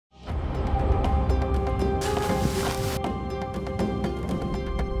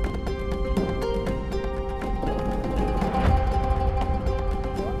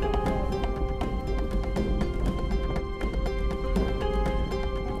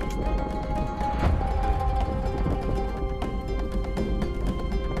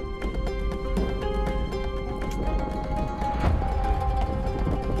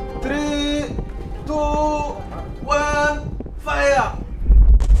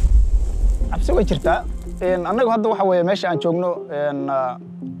cabsi way jirtaa annagu hadda waxa weeye meesha aan joogno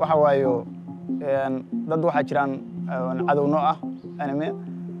waxa waayo dad waxa jiraan cadowno ah anime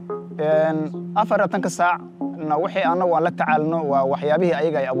 4 saac wixii annagu aan la tacaalno waa waxyaabihii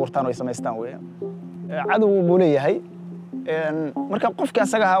ayaga ay abuurtaan oo ay samaystaan weeye cadow buu leeyahay marka qofka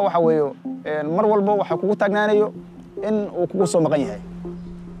asaga ah waxa weeyo mar walba waxa kugu taagnaanayo in uu kugu soo maqan yahay.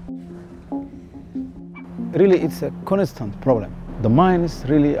 Really, it's a constant problem. The mines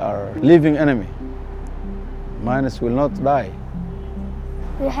really are living enemy. Mines will not die.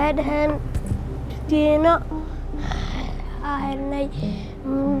 We had hand Dina I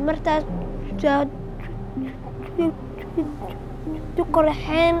martaas tu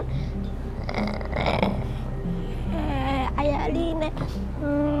korxeen ayaalina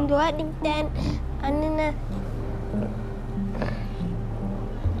dua dhintaan anina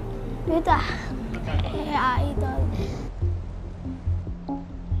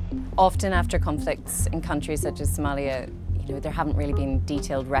Often after conflicts in countries such as Somalia, there haven't really been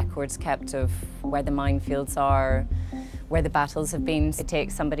detailed records kept of where the minefields are, where the battles have been. It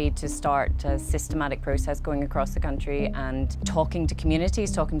takes somebody to start a systematic process going across the country and talking to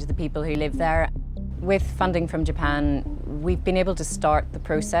communities, talking to the people who live there. With funding from Japan, we've been able to start the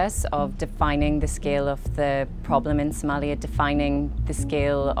process of defining the scale of the problem in Somalia, defining the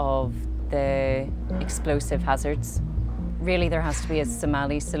scale of the explosive hazards. Really, there has to be a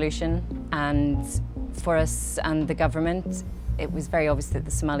Somali solution, and for us and the government, it was very obvious that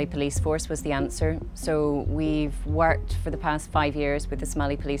the Somali police force was the answer. So we've worked for the past 5 years with the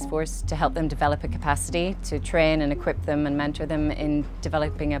Somali police force to help them develop a capacity to train and equip them and mentor them in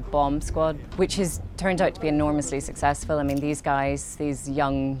developing a bomb squad, which has turned out to be enormously successful. I mean, these guys, these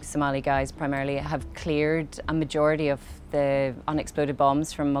young Somali guys primarily, have cleared a majority of the unexploded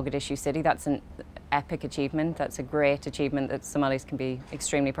bombs from Mogadishu city. That's an epic achievement. That's a great achievement that Somalis can be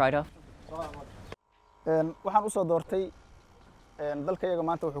extremely proud of. waxaan u soo doortay dalkayaga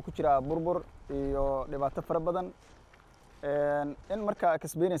maanta wuxuu ku jiraa burbur iyo dhibaato fara badan in marka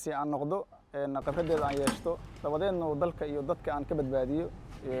experience aan noqdo khibradeeda aan yeeshto dabadeedna dalka iyo dadka aan ka badbaadiyo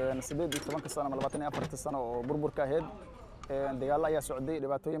 18 sano ama 24 sano oo burburka ahayd dagaal ayaa socday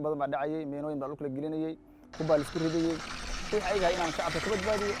dhibaatooyin badan baa dhacayay meenooyin baa kala gelinayay ku baa isku ridayay wixii ayaga inaan shacabka ka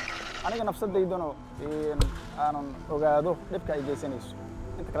badbaadiyo aniga nafsadeydana aanan ogaado dhibka ay geysanayso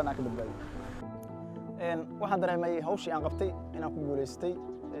inta kale aan ka badbaadiyo waxaan dareemay hawshii aan qabtay inaan ku guuleystay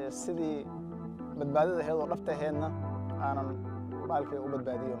sidii badbaadada ahayd oo dhabta ahaydna aanan baalkay u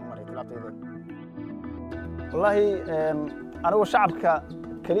badbaadiyo maray talaabtayda wallahi anigu shacabka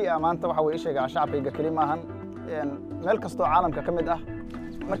kaliya maanta waxa way sheegaa shacabkayga kaliya maahan meel kastoo caalamka ka mid ah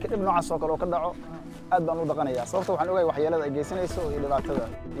markii dhib noocaas oo kale ka dhaco aad baan u dhaqanayaa sababtoo waxaan ogahay waxyeelada ay geysanayso iyo dhibaatada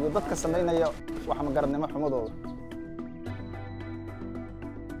iyo dadka sameynaya wax ma garanimo xumadooda